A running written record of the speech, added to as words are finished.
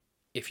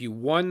If you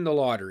won the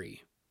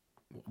lottery,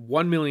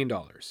 $1 million,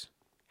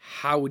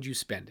 how would you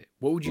spend it?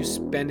 What would you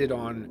spend it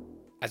on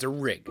as a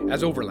rig,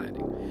 as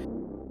overlanding?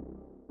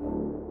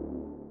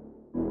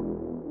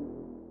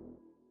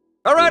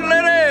 All right,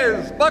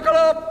 ladies, buckle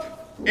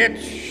up.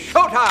 It's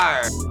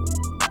showtime.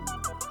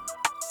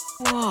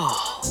 Whoa,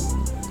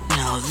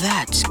 now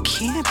that's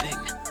camping.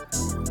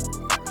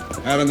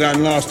 Haven't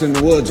gotten lost in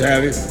the woods,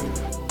 have you?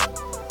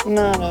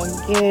 Not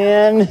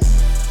again.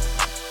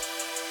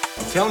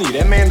 I'm telling you,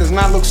 that man does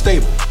not look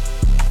stable.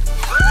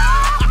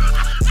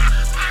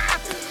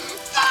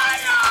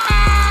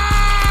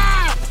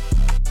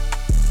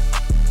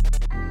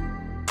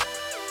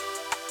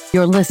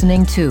 You're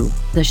listening to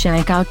the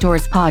Shank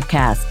Outdoors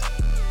Podcast.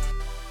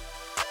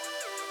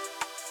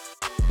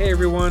 Hey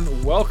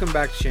everyone, welcome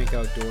back to Shank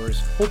Outdoors.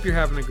 Hope you're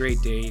having a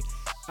great day.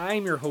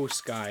 I'm your host,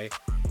 Sky.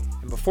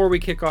 And before we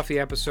kick off the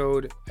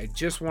episode, I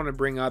just want to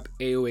bring up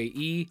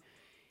AOAE.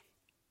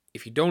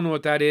 If you don't know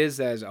what that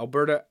is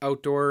Alberta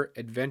Outdoor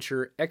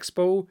Adventure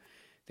Expo.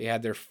 They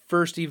had their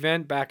first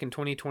event back in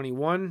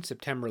 2021,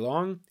 September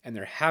long, and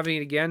they're having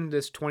it again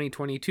this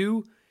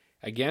 2022.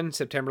 Again,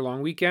 September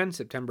long weekend,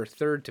 September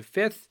 3rd to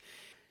 5th.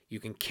 You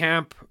can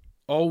camp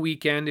all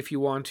weekend if you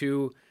want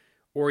to,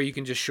 or you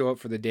can just show up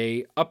for the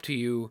day, up to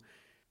you.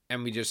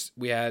 And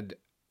we had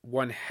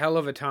one hell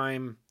of a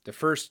time the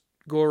first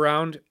go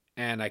around,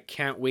 and I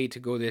can't wait to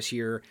go this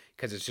year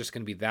because it's just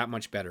going to be that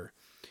much better.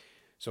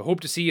 So hope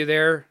to see you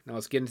there. Now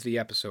let's get into the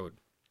episode.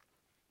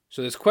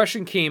 So this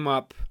question came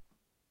up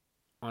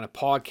on a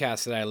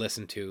podcast that I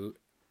listened to,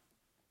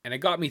 and it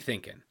got me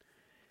thinking.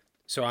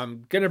 So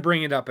I'm going to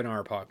bring it up in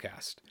our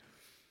podcast.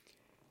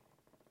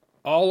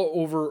 All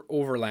Over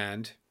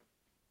Overland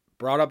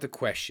brought up the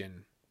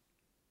question,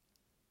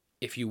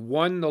 if you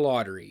won the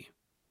lottery,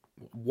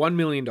 $1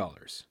 million,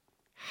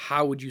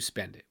 how would you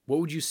spend it? What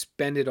would you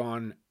spend it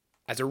on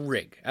as a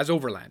rig, as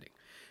overlanding?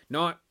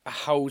 Not a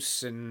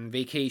house and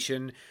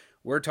vacation.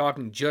 We're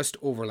talking just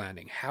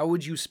overlanding. How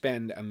would you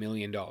spend $1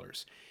 million?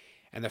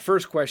 And the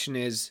first question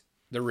is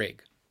the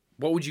rig.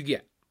 What would you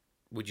get?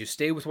 Would you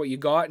stay with what you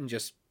got and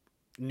just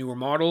newer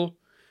model,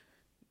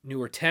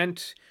 newer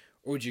tent,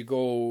 or would you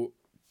go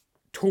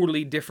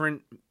totally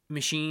different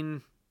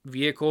machine,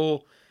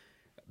 vehicle,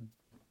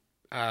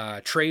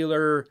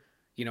 trailer,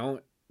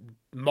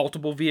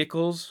 multiple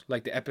vehicles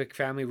like the Epic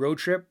Family Road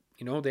Trip?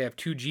 They have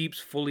 2 Jeeps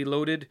fully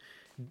loaded,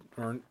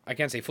 or I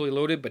can't say fully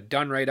loaded, but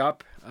done right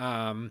up.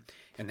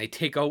 And they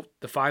take out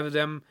the 5 of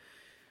them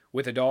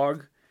with a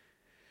dog.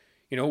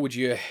 Would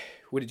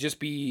it just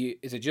be,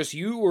 is it just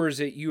you, or is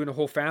it you and the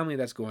whole family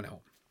that's going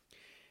out?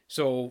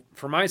 So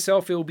for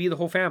myself, it will be the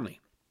whole family.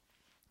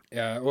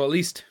 Or at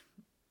least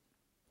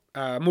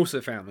most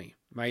of the family.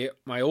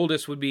 My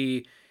oldest would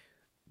be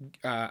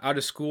out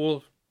of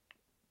school.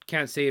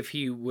 Can't say if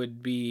he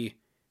would be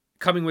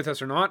coming with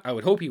us or not. I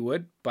would hope he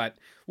would, but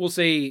we'll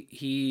say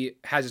he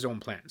has his own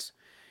plans.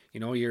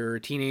 You're a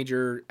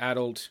teenager,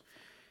 adult.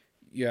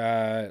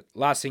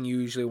 Last thing you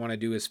usually want to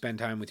do is spend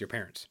time with your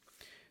parents.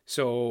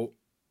 So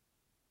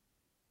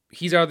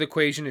he's out of the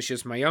equation. It's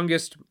just my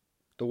youngest,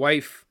 the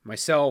wife,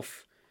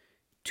 myself,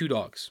 2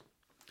 dogs.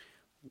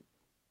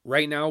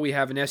 Right now we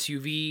have an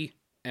SUV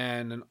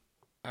and an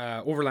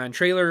overland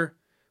trailer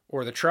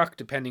or the truck,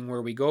 depending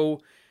where we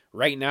go.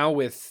 Right now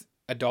with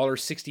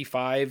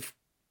 $1.65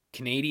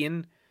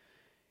 Canadian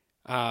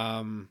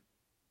for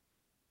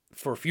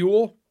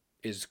fuel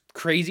is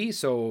crazy.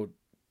 So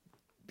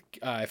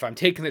if I'm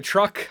taking the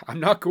truck, I'm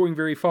not going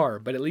very far.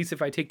 But at least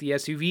if I take the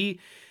SUV,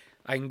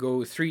 I can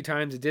go 3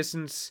 times the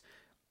distance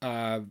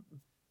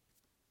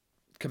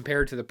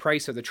compared to the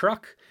price of the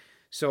truck.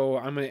 So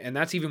and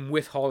that's even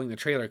with hauling the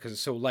trailer because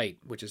it's so light,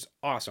 which is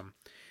awesome.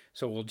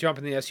 So we'll jump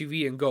in the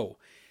SUV and go.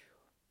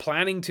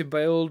 Planning to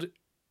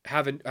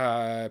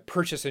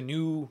purchase a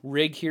new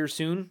rig here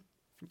soon.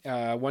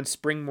 Once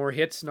spring more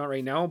hits, not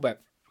right now,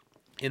 but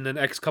in the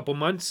next couple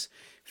months,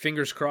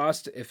 fingers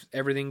crossed, if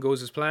everything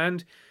goes as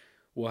planned,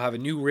 we'll have a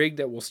new rig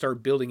that we'll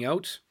start building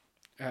out.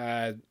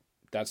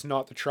 That's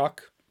not the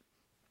truck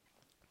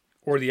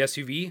or the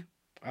SUV.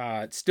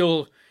 It's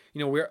still,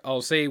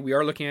 I'll say we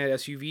are looking at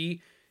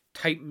SUV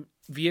type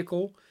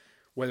vehicle,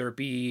 whether it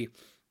be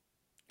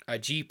a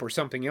Jeep or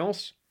something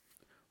else.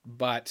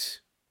 But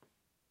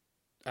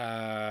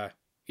yeah,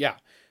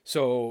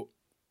 so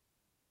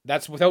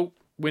that's without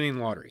winning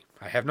the lottery.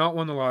 I have not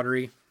won the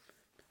lottery.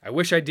 I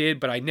wish I did,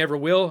 but I never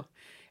will.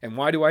 And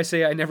why do I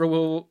say I never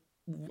will?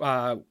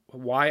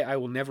 Why I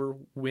will never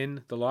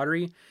win the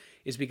lottery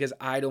is because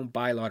I don't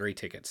buy lottery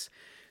tickets.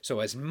 So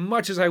as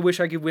much as I wish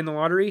I could win the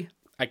lottery,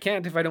 I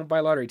can't if I don't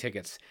buy lottery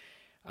tickets.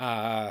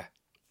 A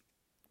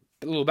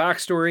little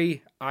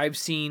backstory, I've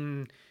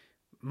seen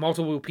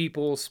multiple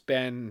people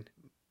spend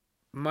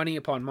money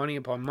upon money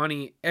upon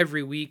money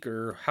every week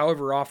or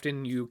however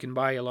often you can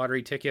buy a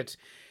lottery ticket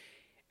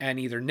and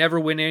either never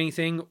win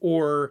anything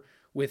or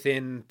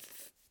within,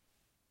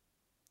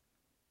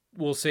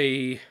 we'll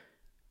say,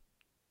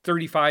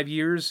 35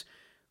 years,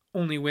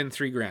 only win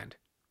 $3,000.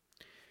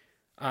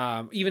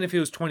 Even if it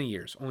was 20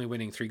 years, only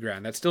winning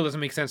 $3,000, that still doesn't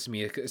make sense to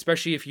me,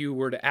 especially if you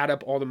were to add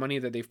up all the money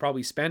that they've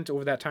probably spent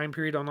over that time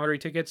period on lottery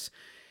tickets,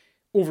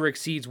 over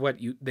exceeds what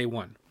they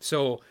won.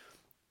 So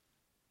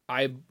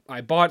I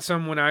bought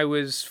some when I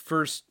was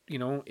first,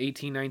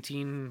 18,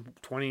 19,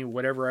 20,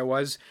 whatever I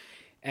was,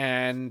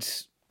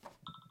 and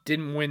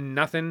didn't win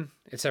nothing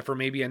except for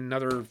maybe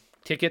another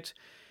ticket.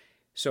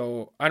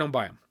 So I don't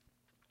buy them.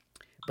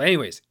 But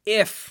anyways,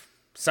 if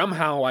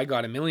somehow I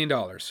got $1 million,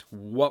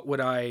 what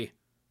would I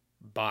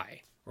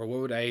buy, or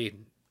what would I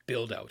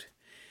build out?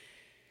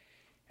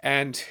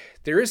 And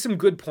there is some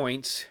good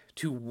points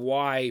to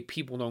why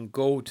people don't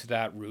go to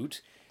that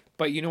route.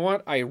 But you know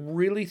what? I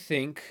really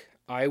think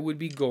I would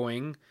be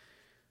going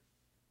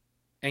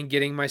and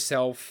getting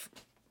myself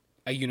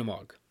a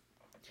Unimog,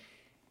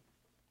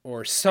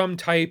 or some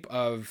type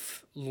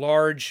of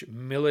large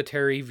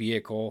military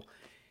vehicle,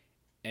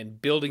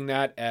 and building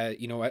that at,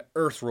 an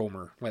Earth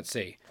Roamer, let's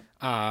say,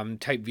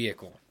 type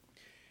vehicle.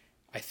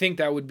 I think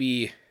that would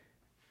be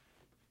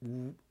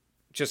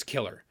just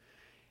killer.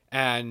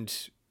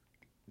 And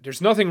there's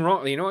nothing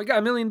wrong, I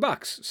got $1 million,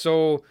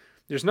 so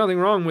there's nothing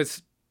wrong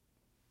with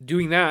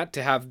doing that,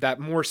 to have that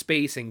more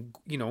space. And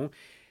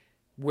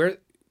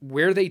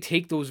where they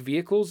take those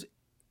vehicles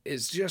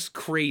is just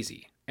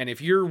crazy. And if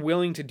you're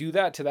willing to do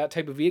that to that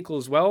type of vehicle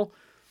as well,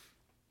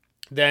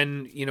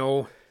 then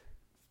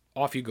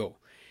off you go.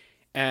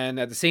 And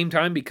at the same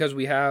time, because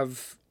we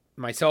have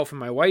myself and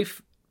my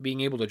wife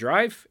being able to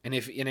drive, and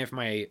if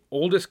my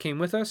oldest came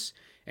with us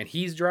and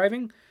he's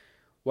driving,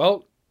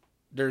 well,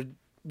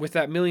 with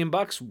that $1 million,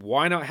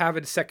 why not have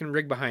a second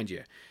rig behind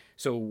you?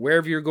 So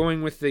wherever you're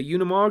going with the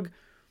Unimog,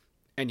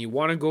 and you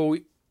want to go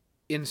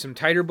in some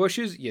tighter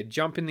bushes, you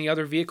jump in the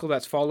other vehicle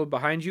that's followed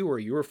behind you, or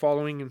you were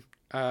following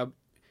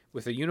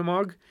with a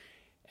Unimog,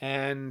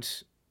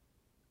 and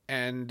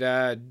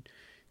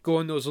go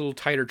in those little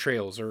tighter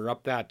trails, or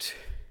up that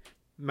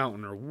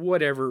mountain, or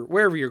whatever,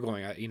 wherever you're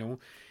going at,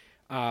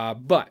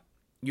 but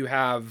you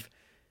have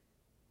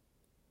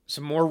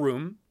some more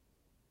room.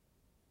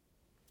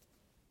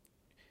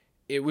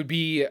 It would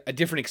be a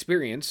different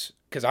experience,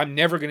 because I'm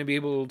never going to be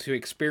able to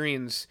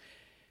experience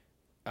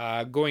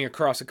going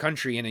across the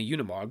country in a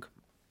Unimog,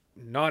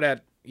 not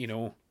at,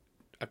 a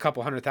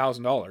couple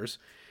 $100,000.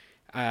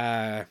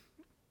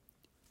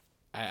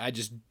 I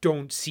just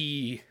don't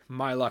see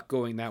my luck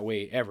going that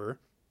way ever.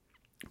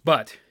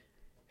 But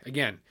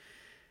again,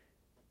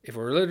 if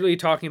we're literally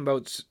talking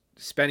about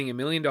spending $1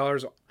 million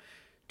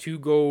to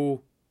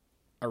go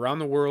around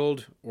the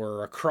world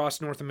or across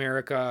North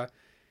America,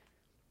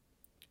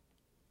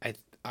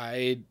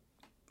 I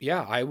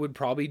would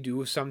probably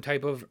do some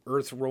type of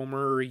Earth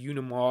Roamer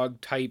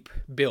Unimog type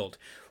build,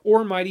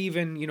 or might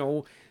even,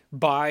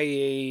 buy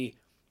a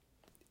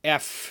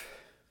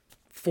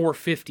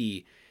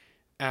F450,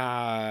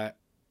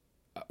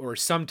 or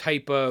some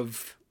type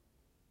of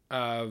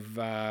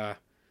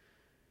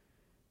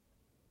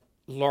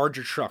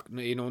larger truck,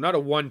 not a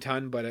 1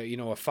 ton, but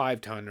a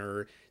 5 ton,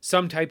 or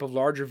some type of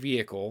larger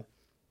vehicle,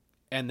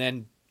 and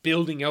then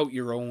building out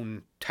your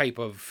own type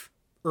of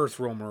Earth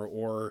Roamer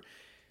or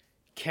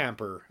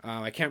camper.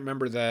 I can't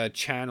remember the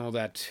channel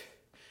that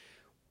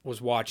was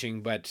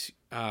watching, but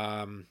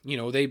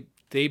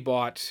they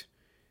bought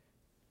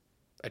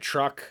a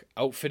truck,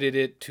 outfitted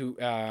it to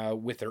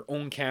with their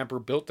own camper,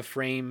 built the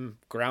frame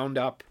ground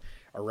up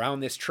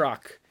around this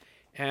truck,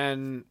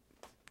 and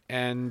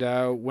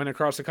went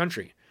across the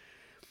country.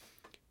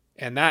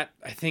 And that,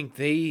 I think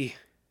they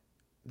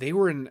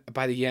were in,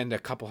 by the end, a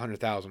couple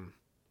 $100,000.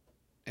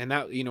 And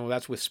that,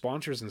 that's with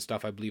sponsors and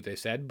stuff, I believe they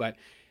said. But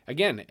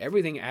again,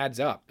 everything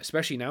adds up,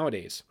 especially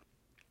nowadays.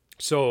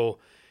 So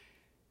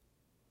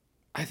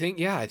I think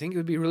it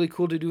would be really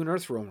cool to do an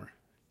Earth Roamer.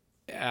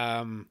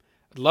 I'd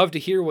love to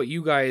hear what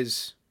your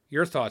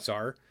thoughts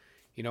are.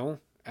 You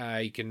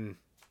can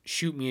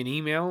shoot me an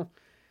email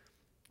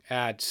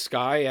at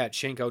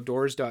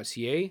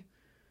sky@shankoutdoors.ca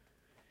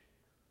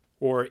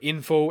or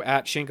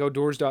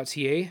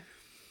info@shankoutdoors.ca,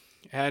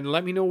 and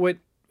let me know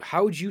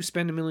how would you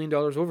spend $1 million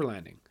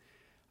overlanding?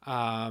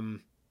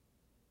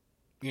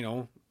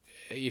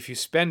 If you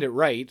spend it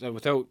right,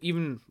 without,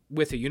 even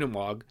with a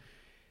Unimog,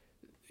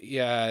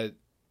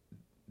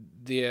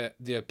 the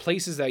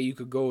places that you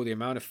could go, the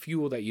amount of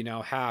fuel that you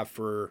now have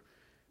for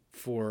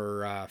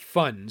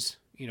funds,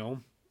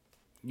 you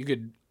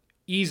could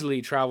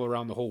easily travel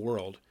around the whole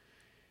world,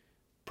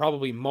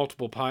 probably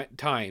multiple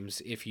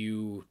times if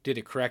you did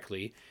it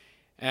correctly.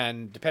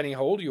 And depending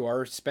how old you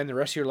are, spend the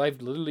rest of your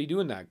life literally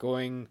doing that,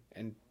 going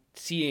and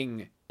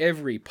seeing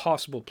every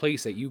possible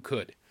place that you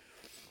could.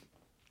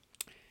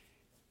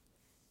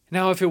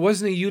 Now, if it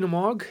wasn't a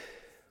Unimog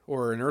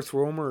or an Earth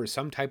Roamer or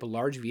some type of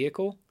large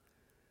vehicle,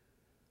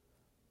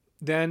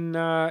 then,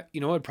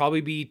 it'd probably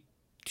be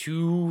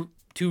two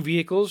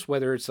vehicles,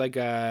 whether it's like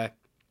we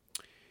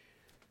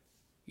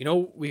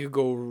could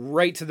go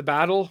right to the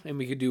battle and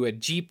we could do a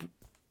Jeep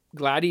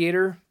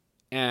Gladiator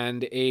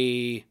and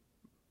a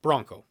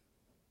Bronco.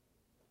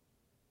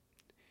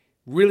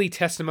 Really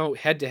test them out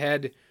head to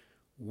head,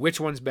 which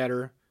one's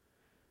better.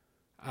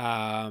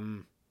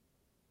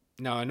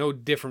 Now, I know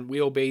different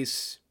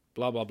wheelbase,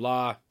 blah, blah,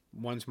 blah.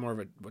 One's more of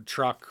a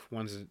truck.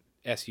 One's an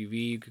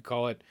SUV, you could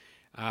call it.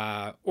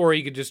 Or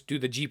you could just do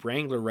the Jeep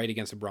Wrangler right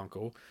against the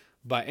Bronco.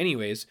 But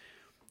anyways,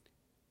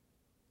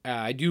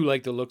 I do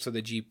like the looks of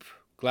the Jeep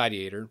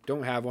Gladiator.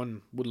 Don't have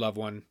one. Would love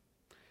one.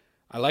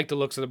 I like the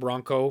looks of the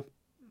Bronco.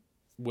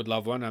 Would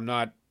love one. I'm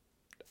not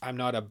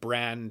a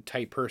brand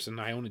type person.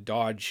 I own a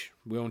Dodge.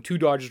 We own 2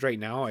 Dodges right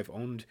now. I've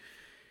owned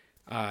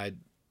all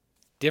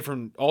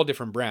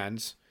different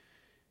brands.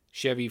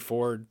 Chevy,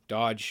 Ford,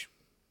 Dodge,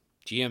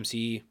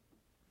 GMC,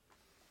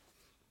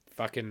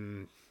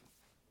 fucking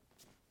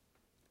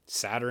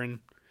Saturn.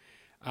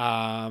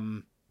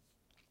 I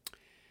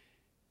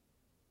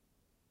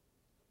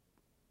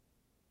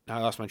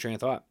lost my train of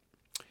thought.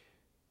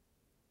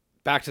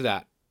 Back to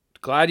that.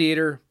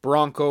 Gladiator,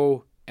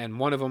 Bronco, and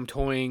one of them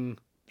towing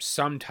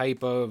some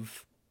type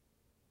of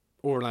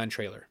overland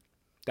trailer.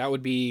 That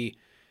would be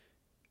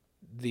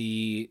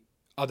the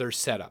other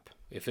setup.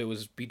 If it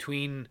was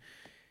between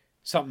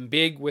something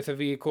big with a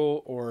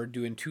vehicle or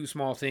doing 2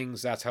 small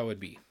things, that's how it'd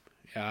be.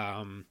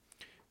 One,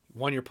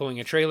 you're pulling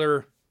a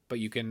trailer, but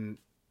you can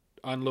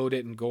unload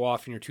it and go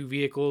off in your 2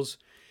 vehicles.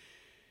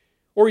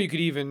 Or you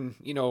could even,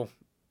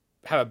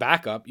 have a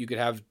backup. You could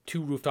have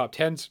 2 rooftop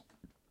tents,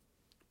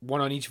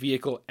 one on each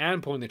vehicle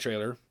and pulling the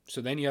trailer.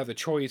 So then you have the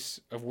choice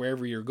of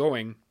wherever you're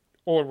going.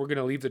 Or we're going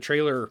to leave the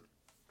trailer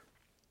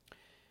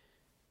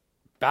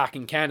back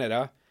in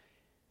Canada.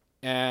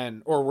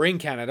 Or we're in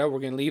Canada. We're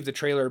going to leave the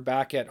trailer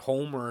back at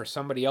home or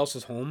somebody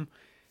else's home.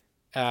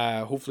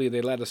 Hopefully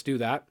they let us do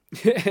that.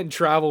 And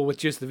travel with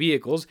just the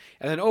vehicles.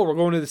 And then, we're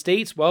going to the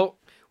States. Well,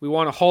 we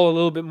want to haul a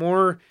little bit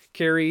more.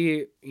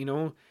 Carry,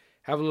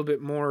 have a little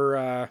bit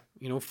more,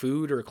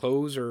 food or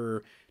clothes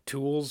or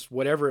tools,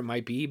 whatever it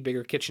might be,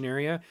 bigger kitchen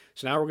area.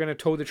 So now we're going to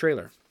tow the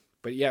trailer,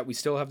 but yet we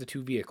still have the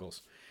 2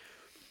 vehicles.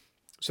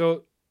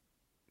 So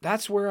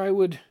that's what I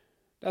would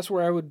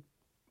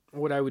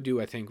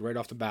do, I think, right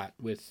off the bat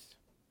with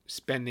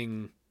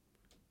spending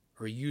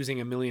or using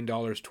 $1 million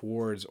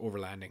towards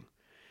overlanding.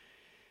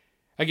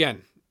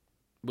 Again,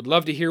 would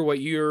love to hear what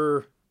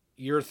your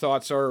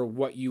thoughts are,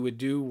 what you would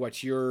do,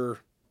 what's your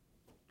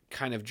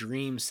kind of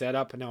dream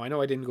setup. Now, I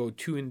know I didn't go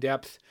too in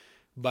depth,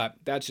 but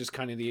that's just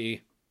kind of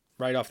the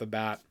right off the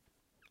bat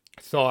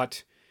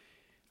thought.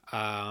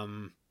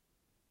 And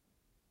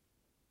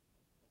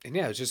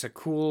yeah, it's just a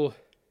cool,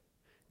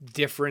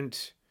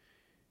 different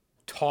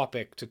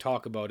topic to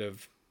talk about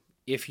of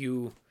if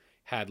you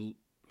had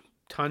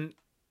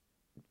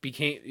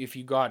if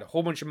you got a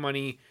whole bunch of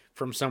money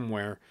from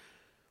somewhere,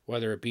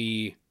 whether it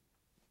be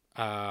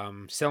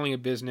selling a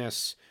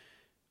business,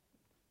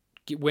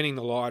 winning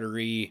the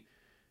lottery,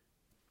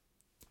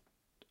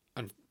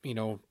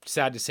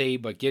 sad to say,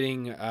 but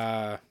getting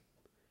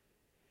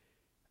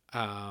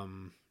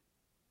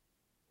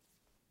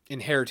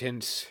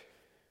inheritance,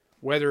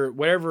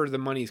 wherever the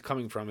money is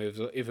coming from, if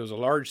it was a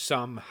large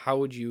sum, how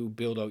would you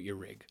build out your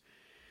rig?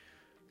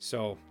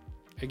 So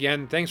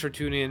again, thanks for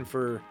tuning in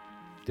for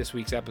this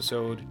week's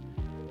episode.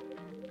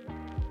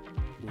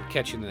 We'll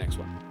catch you in the next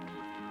one.